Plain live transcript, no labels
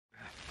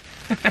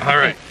All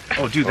right.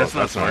 Oh, dude, that's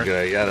not smart. Not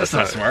good. Yeah, that's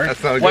not smart.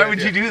 That's not good. Why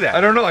would you do that?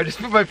 I don't know. I just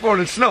put my phone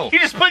in snow. You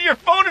just put your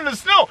phone in the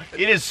snow.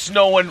 It is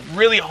snowing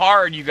really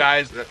hard, you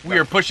guys. We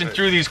are pushing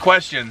through these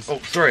questions. Oh,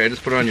 sorry. I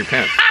just put it on your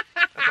pants.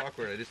 That's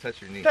awkward. I just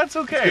touched your knee. That's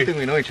okay. It's a good thing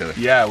we know each other.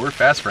 Yeah, we're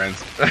fast friends.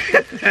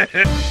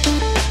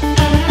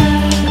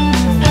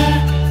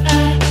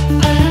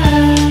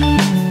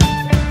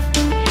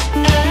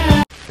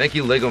 Thank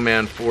you, Lego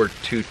Man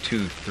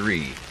 4223.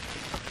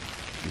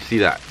 You see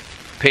that?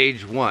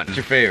 Page 1. What's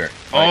your favorite?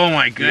 Oh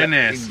my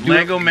goodness.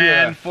 Lego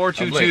Man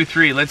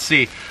 4223. Let's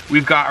see.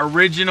 We've got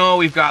original,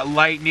 we've got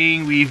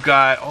lightning, we've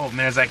got, oh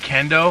man, is that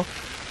Kendo?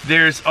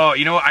 There's, oh,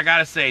 you know what, I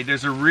gotta say,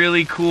 there's a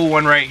really cool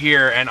one right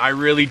here, and I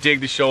really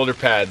dig the shoulder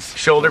pads.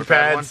 Shoulder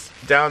pads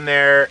down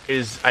there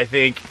is, I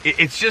think,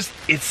 it's just,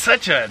 it's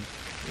such a,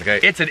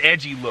 it's an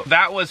edgy look.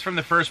 That was from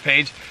the first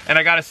page, and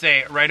I gotta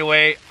say, right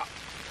away,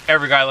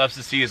 every guy loves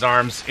to see his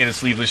arms in a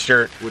sleeveless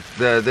shirt. With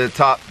the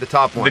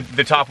top one.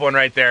 The top one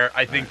right there.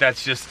 I think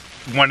that's just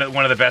one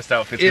of the best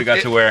outfits we got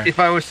to wear. If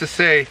I was to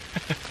say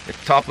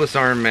topless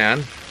arm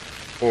man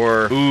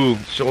or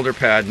shoulder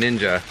pad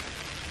ninja,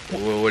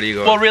 what do you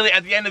go? Well, really,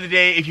 at the end of the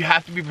day, if you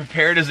have to be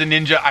prepared as a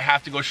ninja, I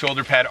have to go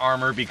shoulder pad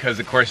armor because,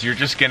 of course, you're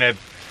gonna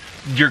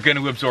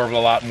absorb a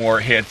lot more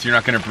hits. You're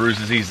not gonna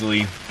bruise as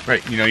easily.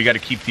 Right. You know, you got to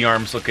keep the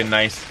arms looking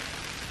nice.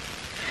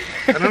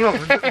 I don't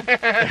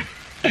know.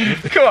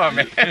 Come on,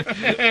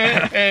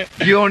 man.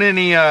 Do you own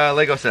any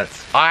Lego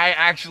sets? I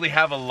actually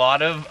have a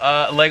lot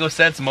of Lego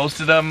sets. Most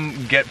of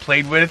them get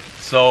played with,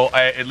 so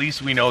at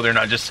least we know they're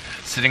not just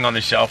sitting on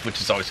the shelf, which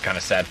is always kind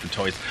of sad for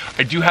toys.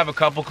 I do have a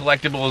couple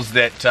collectibles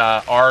that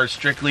are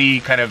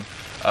strictly kind of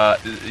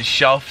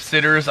shelf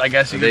sitters, I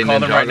guess you could call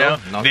them right now.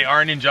 No. They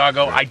are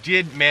Ninjago. Right. I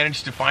did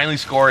manage to finally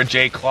score a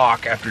J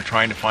clock after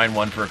trying to find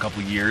one for a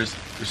couple years.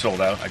 They're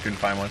sold out. I couldn't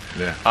find one.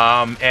 Yeah.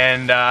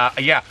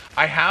 Yeah,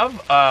 I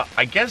have,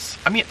 I guess,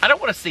 I mean, I don't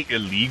want to say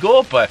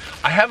illegal, but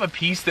I have a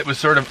piece that was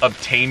sort of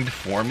obtained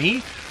for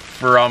me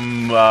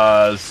from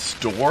a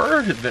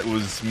store that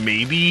was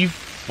maybe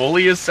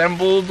fully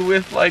assembled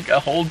with like a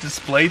whole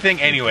display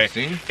thing. Anyway,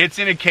 it's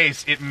in a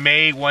case. It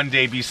may one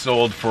day be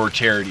sold for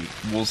charity.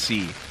 We'll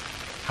see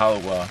how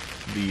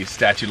the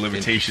statute of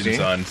limitations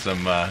on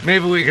some.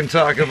 Maybe we can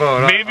talk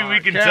about. Maybe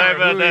we can talk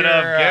about that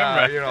off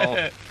camera. You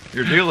know,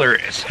 your dealer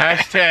is.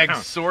 Hashtag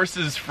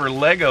sources for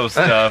Lego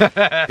stuff.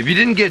 If you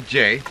didn't get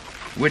Jay,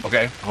 which?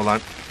 Okay, hold on.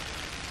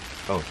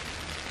 Oh,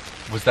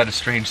 was that a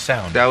strange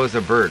sound? That was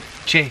a bird.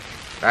 Jay.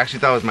 I actually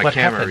thought it was my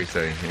camera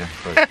resetting. Yeah.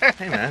 But,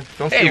 hey man,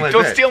 don't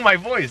steal my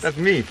voice. That's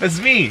me.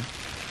 That's me.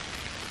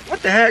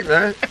 What the heck,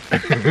 man?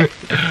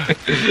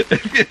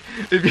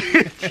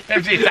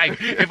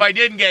 If I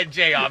didn't get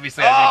Jay,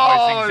 obviously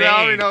I'd be voicing Zane.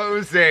 Now we know it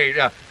was Zane.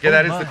 Yeah,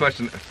 that is the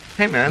question.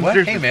 Hey man, what?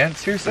 Hey man,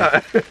 seriously.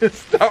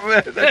 Stop,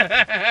 man.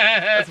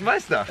 That's my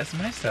stuff. That's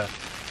my stuff.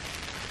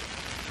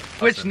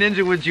 Which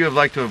ninja would you have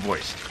liked to have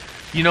voiced?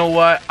 You know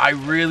what? I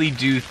really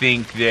do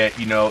think that,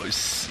 you know,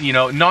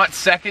 not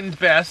second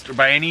best or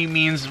by any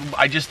means.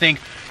 I just think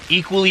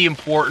equally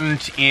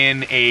important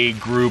in a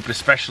group,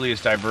 especially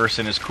as diverse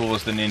and as cool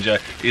as the ninja,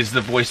 is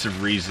the voice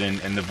of reason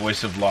and the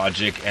voice of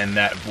logic and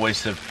that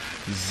voice of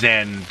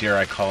Zen, dare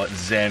I call it,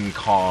 Zen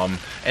calm.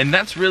 And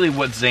that's really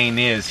what Zane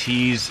is.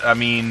 He's, I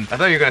mean... I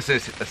thought you were going to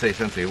say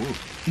Sensei Wu.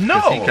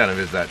 No, he kind of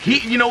is that too.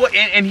 You know what,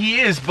 and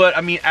he is, but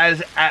I mean,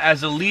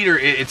 as a leader,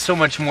 it's so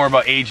much more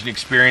about age and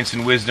experience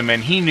and wisdom,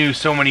 and he knew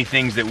so many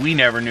things that we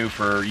never knew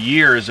for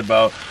years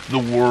about the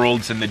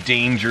worlds and the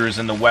dangers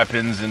and the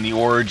weapons and the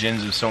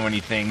origins of so many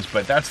things,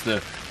 but that's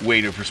the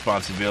weight of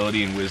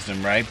responsibility and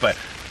wisdom, right? But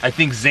I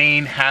think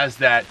Zane has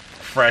that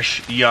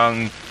fresh,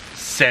 young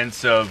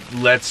sense of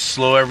let's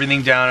slow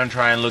everything down and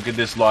try and look at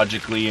this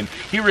logically, and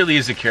he really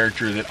is a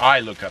character that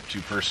I look up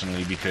to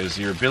personally because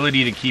your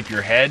ability to keep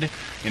your head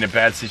in a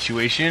bad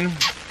situation,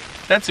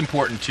 that's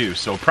important too.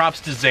 So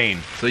props to Zane.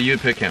 So you'd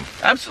pick him?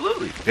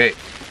 Absolutely. Hey,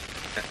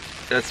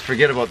 let's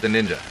forget about the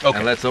ninja. Okay.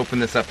 And let's open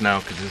this up now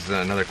because this is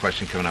another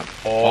question coming up.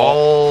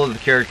 All the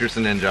characters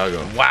in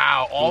Ninjago.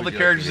 Wow, all the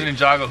characters in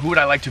Ninjago. Who would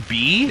I like to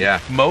be? Yeah.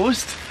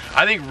 Most?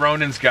 I think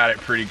Ronin's got it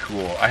pretty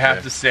cool. I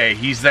have to say,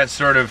 he's that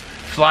sort of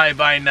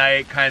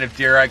fly-by-night kind of,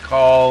 dare I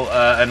call,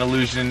 an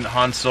illusion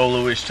Han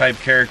Solo-ish type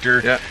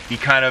character. Yeah. He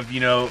kind of,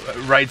 you know,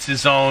 writes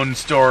his own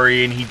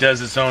story and he does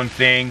his own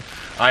thing.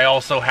 I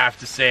also have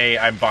to say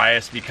I'm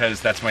biased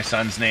because that's my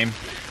son's name.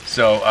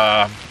 So,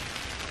 have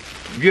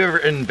you ever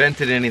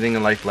invented anything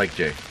in life like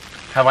Jay?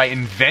 Have I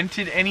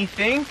invented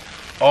anything?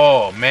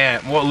 Oh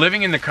man, well,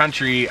 living in the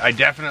country, I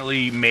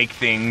definitely make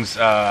things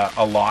a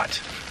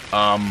lot.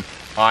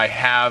 I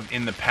have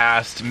in the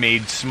past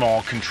made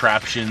small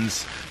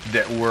contraptions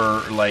that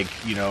were like,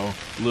 you know,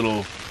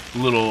 little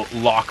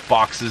lock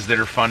boxes that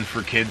are fun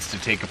for kids to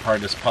take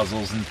apart as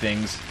puzzles and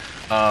things.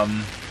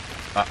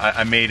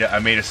 I made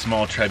a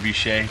small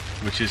trebuchet,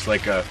 which is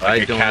like a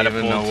catapult. I don't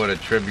even know what a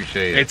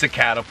trebuchet is. It's a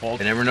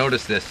catapult. I never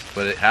noticed this,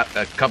 but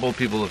a couple of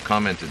people have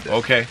commented this.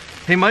 Okay.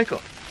 Hey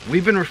Michael,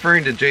 we've been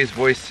referring to Jay's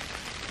voice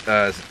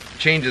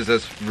changes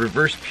as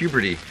reverse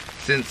puberty.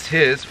 since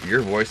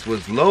your voice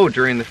was low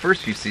during the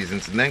first few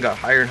seasons and then got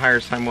higher and higher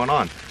as time went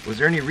on. Was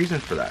there any reason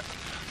for that?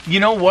 You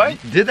know what?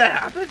 Did that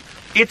happen?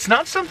 It's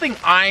not something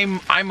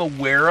I'm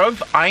aware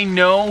of. I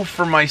know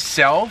for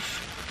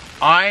myself,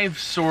 I've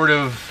sort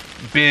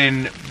of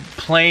been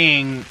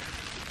playing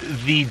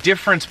the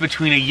difference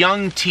between a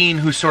young teen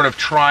who sort of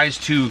tries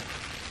to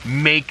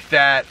make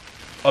that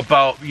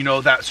about, you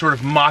know, that sort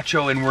of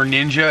macho and we're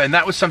ninja, and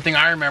that was something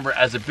I remember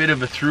as a bit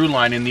of a through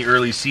line in the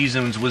early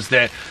seasons, was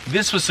that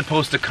this was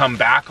supposed to come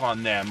back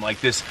on them,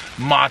 like this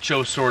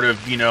macho sort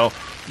of, you know,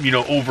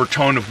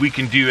 overtone of we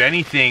can do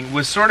anything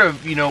was sort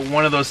of, you know,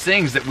 one of those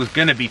things that was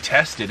going to be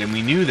tested, and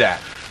we knew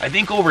that. I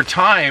think over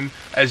time,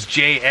 as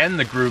Jay and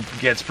the group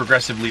gets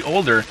progressively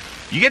older,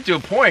 you get to a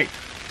point,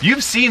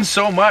 you've seen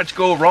so much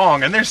go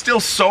wrong, and there's still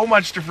so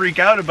much to freak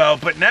out about,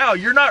 but now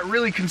you're not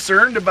really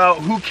concerned about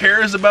who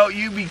cares about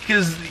you,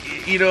 because,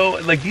 you know,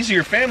 like, these are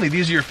your family,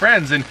 these are your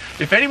friends, and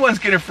if anyone's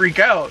gonna freak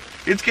out,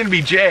 it's gonna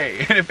be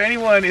Jay, and if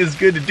anyone is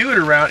good to do it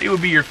around, it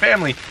would be your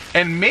family.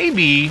 And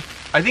maybe,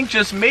 I think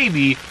just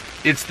maybe,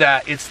 it's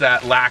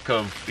that lack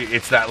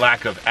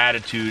of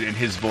attitude, and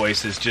his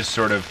voice is just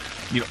sort of,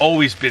 you know,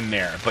 always been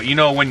there. But you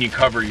know, when you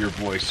cover your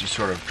voice, you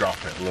sort of drop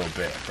it a little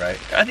bit, right?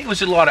 I think it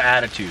was a lot of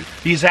attitude.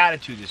 His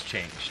attitude has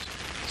changed.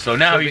 So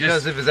now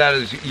because of his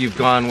attitude, you've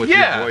gone with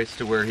your voice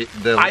to where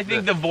I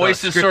think the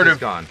voice is sort of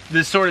gone.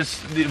 The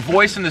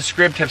voice and the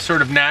script have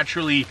sort of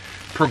naturally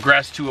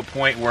progressed to a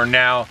point where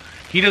now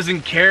he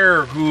doesn't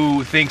care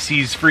who thinks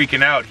he's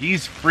freaking out.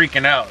 He's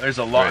freaking out. There's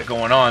a lot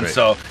going on.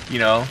 So, you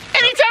know,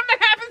 anytime that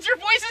happens, your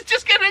voice is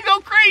just gonna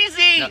go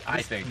crazy.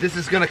 I think this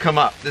is gonna come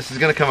up. This is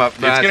gonna come up.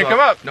 It's gonna come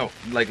up. No,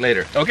 like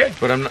later. Okay.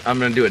 But I'm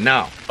gonna do it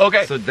now.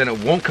 Okay. So then it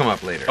won't come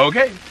up later.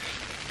 Okay.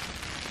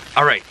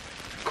 All right.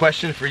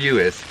 Question for you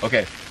is,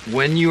 okay,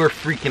 when you are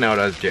freaking out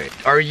as Jay,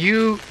 are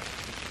you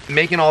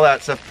making all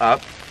that stuff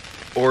up,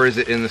 or is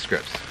it in the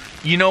scripts?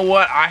 You know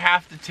what? I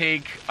have to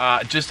take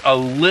just a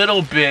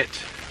little bit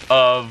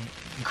of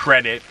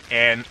credit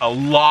and a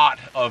lot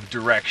of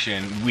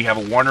direction. We have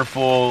a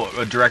wonderful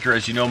director,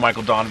 as you know,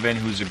 Michael Donovan,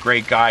 who's a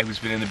great guy, who's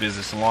been in the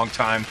business a long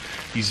time.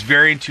 He's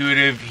very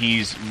intuitive.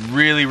 He's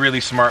really,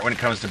 really smart when it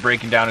comes to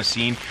breaking down a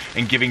scene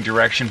and giving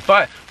direction.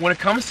 But when it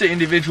comes to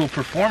individual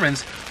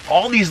performance,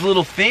 all these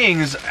little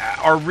things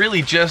are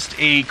really just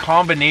a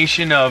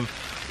combination of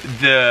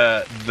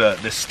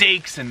the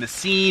stakes and the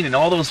scene and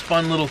all those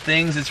fun little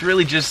things. It's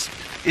really just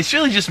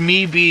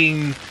me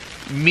being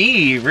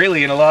me,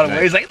 really, in a lot of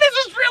ways. Like, this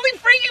is really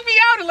freaking me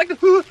out, and like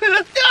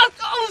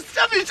all this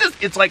stuff is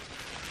just, it's like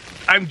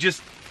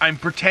I'm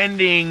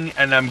pretending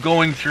and I'm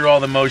going through all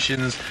the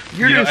motions.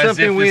 You're doing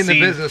something we in the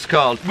business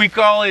call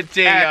it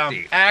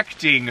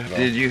acting.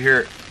 Did you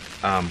hear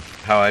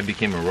how I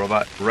became a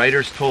robot?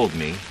 Writers told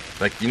me,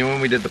 like, you know, when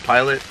we did the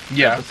pilot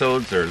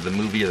episodes, or the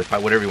movie, or the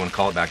pilot, whatever you want to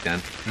call it back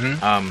then,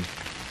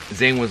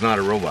 Zane was not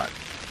a robot.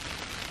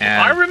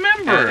 And, I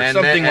remember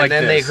something like this. And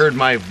then they heard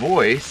my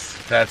voice.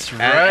 That's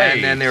right.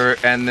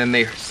 And then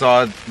they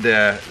saw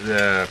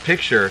the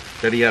picture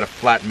that he had a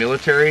flat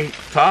military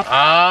top. Oh.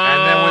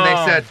 And then when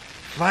they said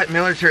flat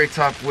military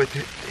top with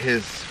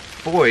his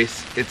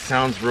voice, it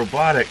sounds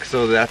robotic,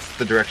 so that's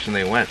the direction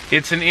they went.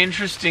 It's an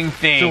interesting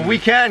thing. So we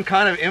can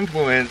kind of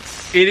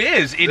influence. It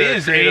is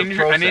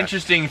an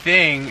interesting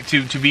thing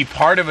to be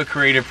part of a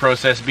creative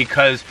process,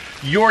 because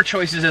your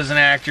choices as an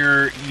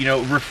actor, you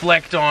know,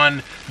 reflect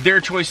on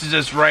their choices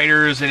as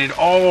writers, and it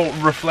all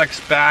reflects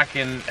back.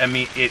 And I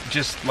mean, it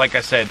just, like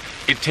I said,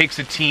 it takes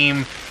a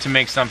team to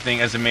make something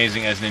as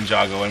amazing as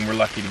Ninjago, and we're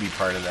lucky to be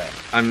part of that.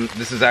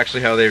 This is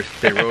actually how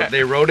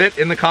they wrote it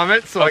in the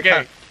comments. So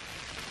okay.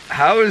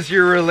 How is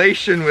your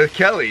relation with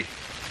Kelly?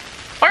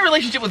 My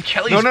relationship with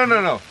Kelly.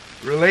 No.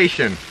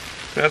 Relation.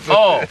 That's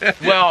what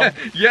well.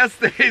 Yes,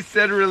 they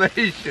said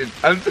relation.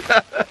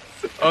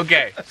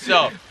 Okay,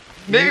 so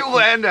maybe we'll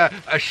end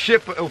a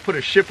ship. We'll put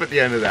a ship at the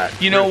end of that.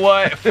 You know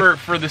what?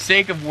 For the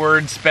sake of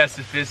word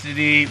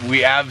specificity,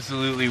 we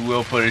absolutely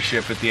will put a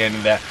ship at the end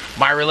of that.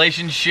 My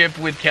relationship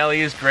with Kelly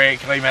is great.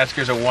 Kelly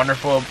Metzger is a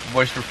wonderful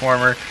voice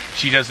performer.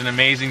 She does an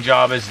amazing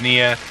job as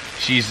Nia.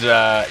 She's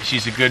a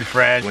good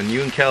friend. When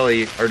you and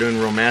Kelly are doing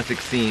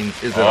romantic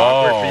scenes, is it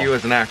awkward for you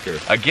as an actor?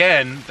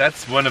 Again,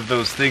 that's one of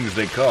those things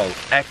they call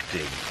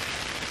acting.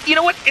 You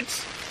know what?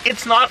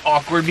 It's not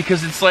awkward,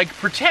 because it's like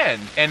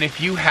pretend. And if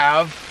you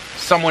have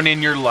someone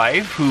in your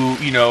life who,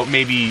 you know,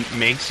 maybe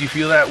makes you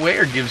feel that way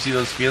or gives you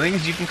those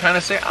feelings, you can kind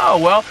of say, oh,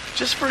 well,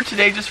 just for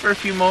today, just for a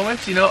few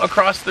moments, you know,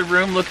 across the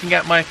room looking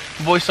at my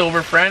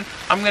voiceover friend,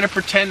 I'm going to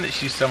pretend that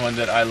she's someone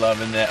that I love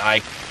and that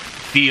I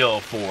feel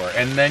for.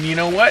 And then, you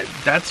know what?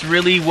 That's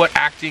really what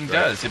acting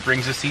does. It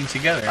brings a scene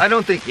together. I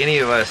don't think any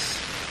of us,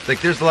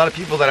 like, there's a lot of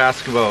people that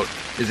ask about,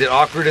 is it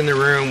awkward in the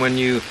room when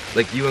you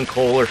like you and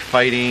Cole are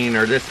fighting,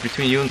 or this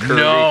between you and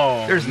Kirby?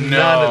 No, there's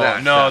none of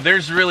that. No, stuff.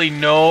 There's really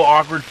no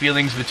awkward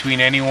feelings between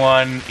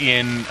anyone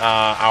in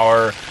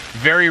our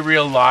very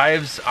real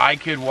lives. I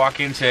could walk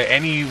into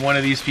any one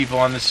of these people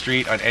on the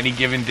street on any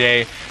given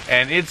day,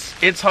 and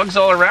it's hugs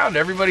all around.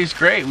 Everybody's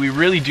great. We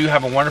really do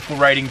have a wonderful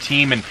writing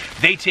team, and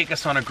they take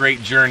us on a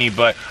great journey.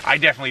 But I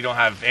definitely don't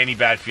have any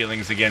bad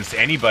feelings against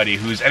anybody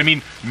who's. I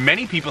mean,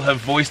 many people have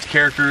voiced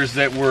characters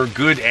that were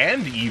good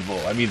and evil.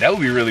 I mean, that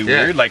would be really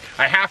weird. Like,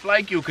 I half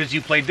like you because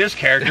you played this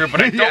character,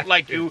 but I don't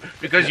like you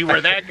because you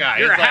were that guy.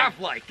 You're half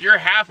like. You're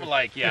half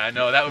like. Yeah,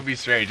 no, that would be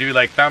strange. You'd be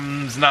like,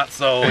 thumbs not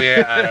so.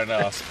 Yeah, I don't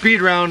know.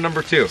 Speed round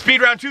number 2.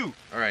 Speed round 2.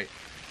 All right.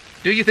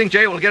 Do you think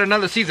Jay will get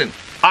another season?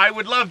 I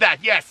would love that.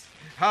 Yes.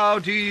 How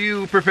do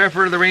you prepare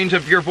for the range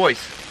of your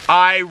voice?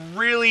 I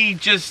really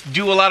just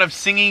do a lot of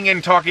singing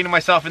and talking to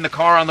myself in the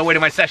car on the way to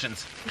my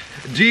sessions.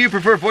 Do you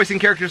prefer voicing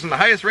characters in the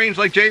highest range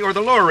like Jay or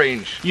the lower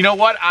range? You know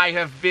what? I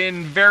have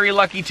been very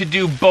lucky to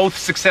do both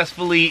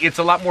successfully. It's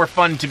a lot more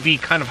fun to be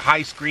kind of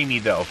high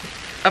screamy though.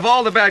 Of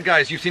all the bad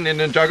guys you've seen in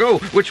Ninjago,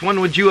 which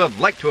one would you have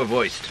liked to have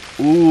voiced?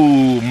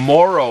 Ooh,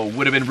 Morrow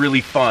would have been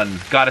really fun.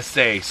 Gotta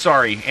say,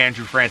 sorry,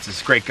 Andrew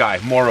Francis, great guy.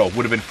 Morrow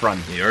would have been fun.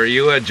 Are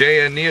you a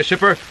Jay and Nia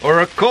shipper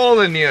or a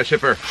Cole and Nia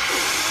shipper?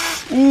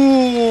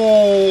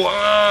 Ooh,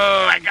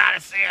 I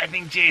gotta say, I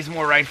think Jay's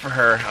more right for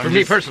her. For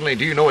me personally,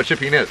 do you know what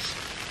shipping is?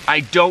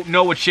 I don't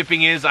know what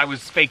shipping is. I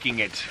was faking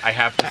it, I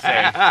have to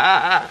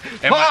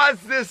say. Pause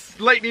this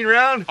lightning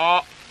round.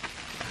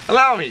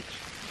 Allow me.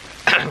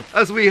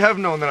 As we have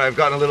known that I've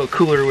gotten a little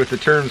cooler with the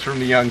terms from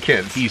the young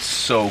kids. He's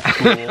so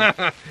cool.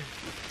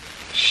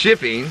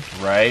 Shipping.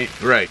 Right.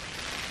 Right.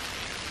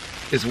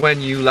 Is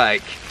when you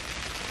like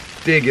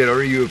dig it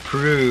or you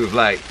approve,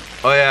 like,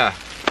 oh yeah,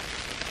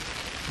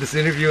 this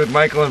interview with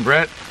Michael and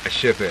Brent, I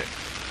ship it.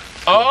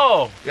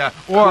 Oh. Yeah.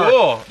 Or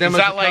cool. them is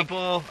as that a like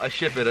couple, I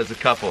ship it as a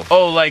couple.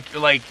 Oh, like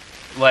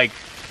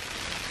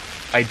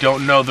I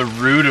don't know the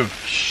root of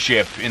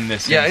ship in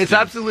this instance. It's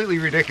absolutely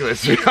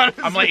ridiculous, to be honest.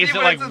 I'm like, is it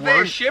like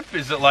worship?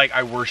 Is it like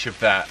I worship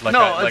that? Like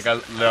no,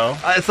 no?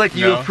 It's like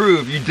you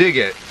approve, you dig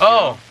it. Oh.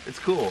 You know? It's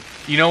cool.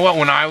 You know what?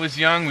 When I was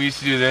young, we used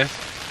to do this.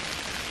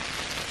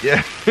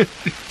 Yeah.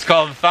 It's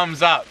called a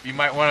thumbs up. You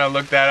might want to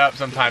look that up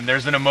sometime.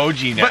 There's an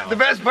emoji now. But the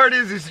best part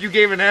is you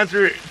gave an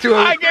answer to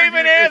I gave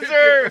an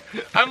answer!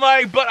 I'm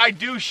like, but I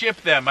do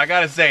ship them. I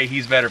gotta say,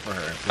 he's better for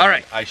her. All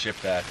right. I ship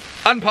that.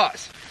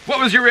 Unpause. What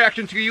was your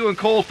reaction to you and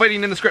Cole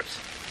fighting in the scripts?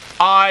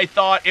 I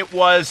thought it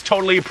was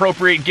totally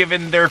appropriate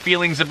given their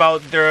feelings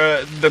about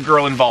the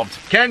girl involved.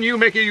 Can you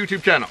make a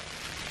YouTube channel?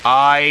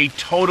 I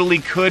totally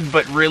could,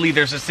 but really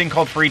there's this thing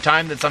called free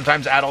time that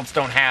sometimes adults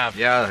don't have.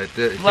 Yeah, it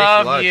takes a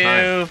Love lot you. of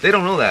time. They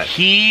don't know that.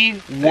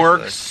 He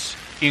works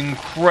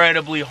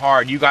incredibly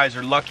hard. You guys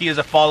are lucky as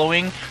a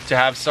following to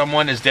have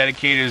someone as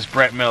dedicated as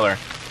Brent Miller.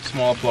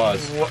 Small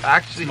applause. Well,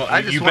 actually,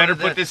 you better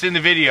put this in the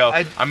video.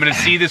 I'm going to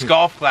see this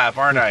golf clap,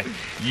 aren't I?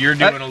 You're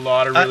doing a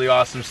lot of really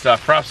awesome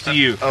stuff. Props to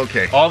you.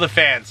 Okay. All the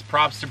fans,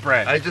 props to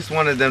Brent. I just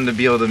wanted them to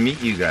be able to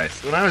meet you guys.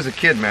 When I was a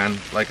kid, man,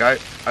 like I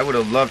would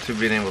have loved to have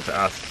been able to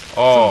ask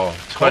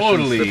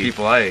questions to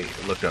people I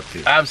looked up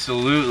to.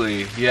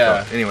 Absolutely,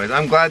 yeah. So, anyways,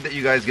 I'm glad that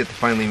you guys get to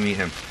finally meet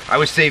him. I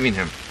was saving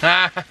him.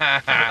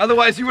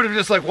 Otherwise, you would have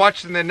just like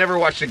watched and then never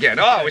watched again.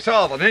 Oh, we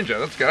saw the ninja.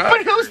 Let's go.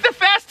 But who's the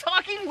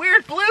fast-talking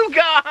weird blue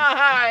guy?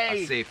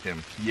 I saved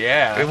him.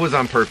 Yeah. It was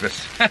on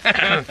purpose. All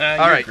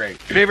right. Great.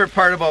 Favorite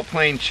part about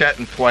playing Chet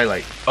in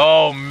Twilight?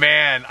 Oh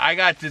man, I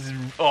got this.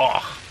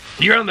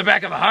 You're on the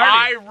back of a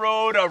Harley. I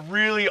rode a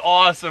really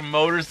awesome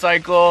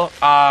motorcycle.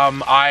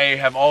 I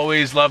have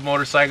always loved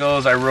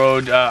motorcycles. I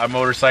rode a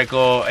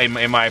motorcycle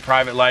in my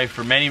private life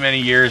for many,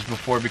 many years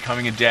before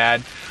becoming a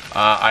dad.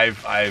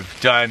 I've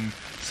done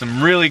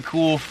some really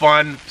cool,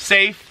 fun,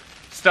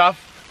 safe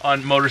stuff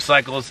on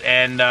motorcycles,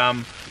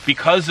 and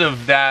because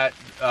of that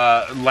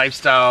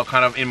lifestyle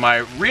kind of in my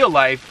real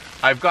life,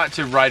 I've got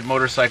to ride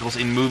motorcycles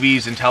in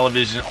movies and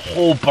television a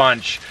whole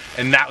bunch,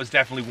 and that was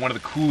definitely one of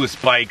the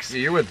coolest bikes.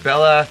 You're with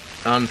Bella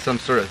on some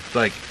sort of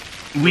like...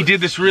 We did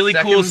this really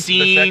cool scene.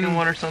 The second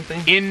one or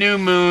something? In New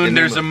Moon,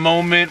 there's a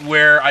moment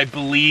where I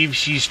believe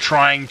she's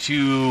trying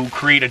to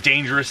create a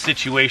dangerous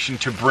situation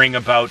to bring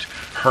about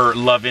her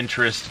love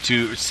interest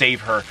to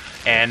save her.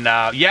 And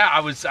yeah,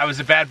 I was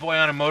a bad boy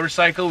on a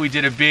motorcycle. We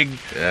did a big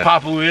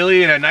pop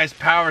wheelie and a nice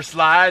power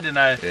slide, and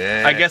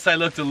I guess I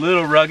looked a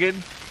little rugged.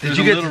 Did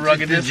you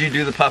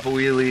do the papa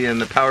wheelie and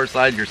the power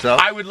slide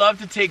yourself? I would love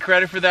to take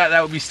credit for that.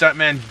 That would be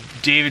stuntman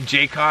David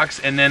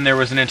Jaycox, and then there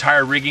was an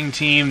entire rigging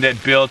team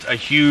that built a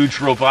huge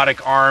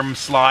robotic arm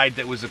slide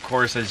that was, of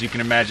course, as you can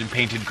imagine,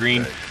 painted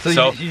green. Right.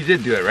 So you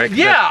did do it, right?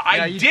 Yeah,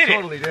 I did it.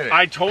 Totally did it.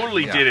 I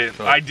totally did it.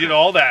 Totally. I did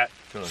all that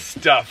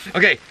stuff.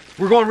 Okay,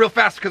 we're going real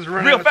fast because we're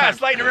running out of time. Real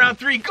fast, lightning round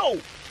 3, go!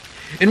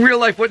 In real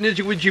life, what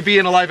ninja would you be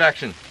in a live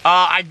action?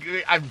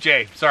 I'm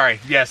Jay.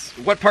 Sorry. Yes.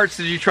 What parts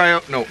did you try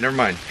out? No, never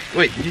mind.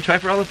 Wait, did you try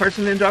for all the parts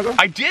in Ninjago?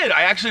 I did.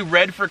 I actually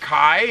read for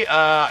Kai,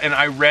 and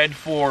I read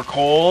for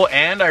Cole,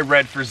 and I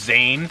read for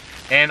Zane,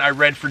 and I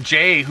read for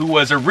Jay, who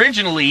was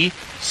originally,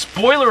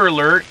 spoiler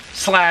alert,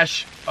 /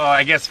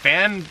 I guess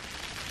fan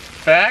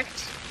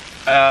fact,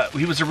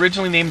 he was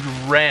originally named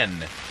Ren,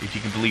 if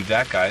you can believe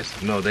that,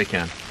 guys. No, they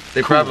can.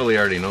 They probably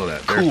already know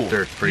that. Cool.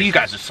 They're pretty you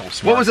guys are so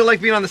smart. What was it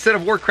like being on the set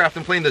of Warcraft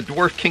and playing the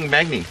Dwarf King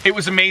Magni? It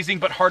was amazing,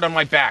 but hard on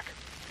my back.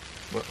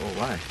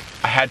 Why?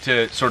 I had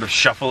to sort of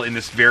shuffle in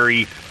this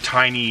very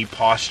tiny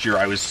posture.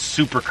 I was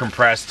super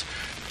compressed.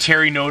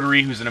 Terry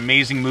Notary, who's an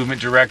amazing movement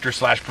director /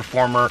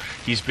 performer.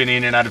 He's been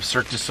in and out of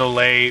Cirque du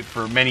Soleil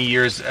for many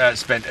years,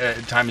 spent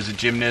time as a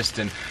gymnast,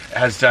 and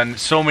has done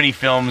so many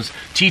films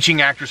teaching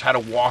actors how to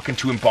walk and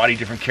to embody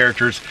different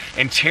characters.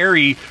 And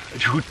Terry,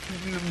 who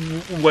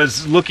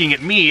was looking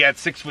at me at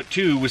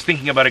 6'2", was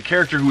thinking about a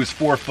character who was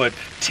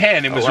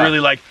 4'10", and was really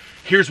like,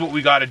 here's what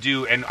we got to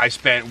do. And I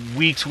spent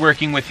weeks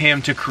working with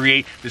him to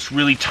create this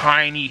really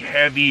tiny,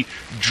 heavy,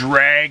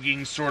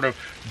 dragging sort of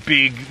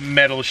big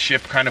metal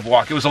ship kind of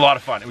walk. It was a lot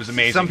of fun. It was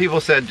amazing. Some people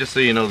said, just so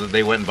you know, that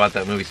they went and bought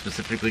that movie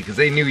specifically because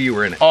they knew you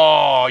were in it.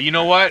 Oh, you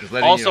know what?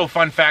 Also, you know.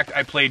 Fun fact,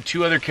 I played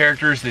 2 other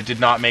characters that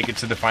did not make it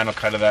to the final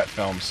cut of that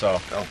film,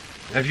 so. Oh.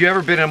 Have you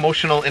ever been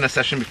emotional in a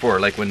session before,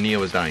 like when Nia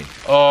was dying?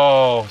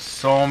 Oh,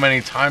 so many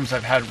times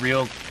I've had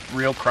real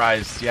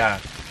cries, yeah.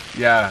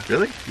 Yeah.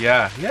 Really?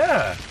 Yeah.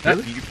 Yeah.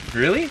 Really?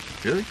 Really?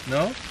 Really?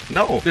 No?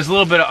 No. There's a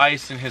little bit of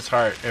ice in his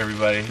heart,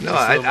 everybody. No,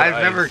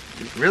 I've never.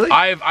 Really?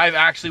 I've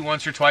actually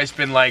once or twice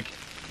been like,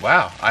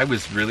 wow, I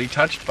was really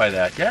touched by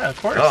that. Yeah, of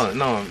course. Oh,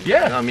 no.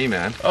 Yeah. Not me,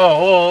 man.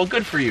 Oh,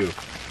 good for you.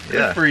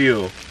 Good for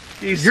you.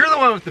 You're the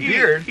one with the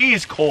beard.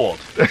 He's cold.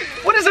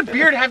 What does a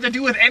beard have to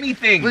do with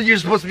anything? Well, you're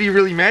supposed to be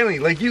really manly.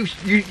 Like you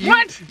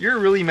What? You're a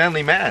really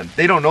manly man.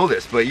 They don't know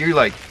this, but you're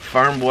like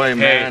farm boy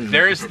man.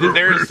 There's some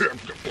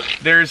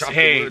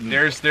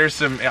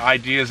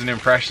ideas and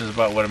impressions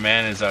about what a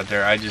man is out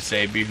there. I just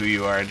say be who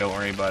you are and don't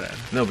worry about it.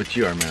 No, but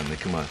you are manly.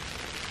 Come on.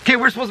 Okay,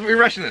 we're supposed to be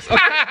rushing this. Okay.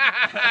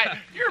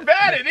 You're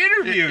bad at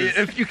interviews.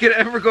 If you could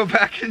ever go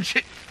back and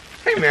hey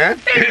man.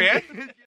 Hey man.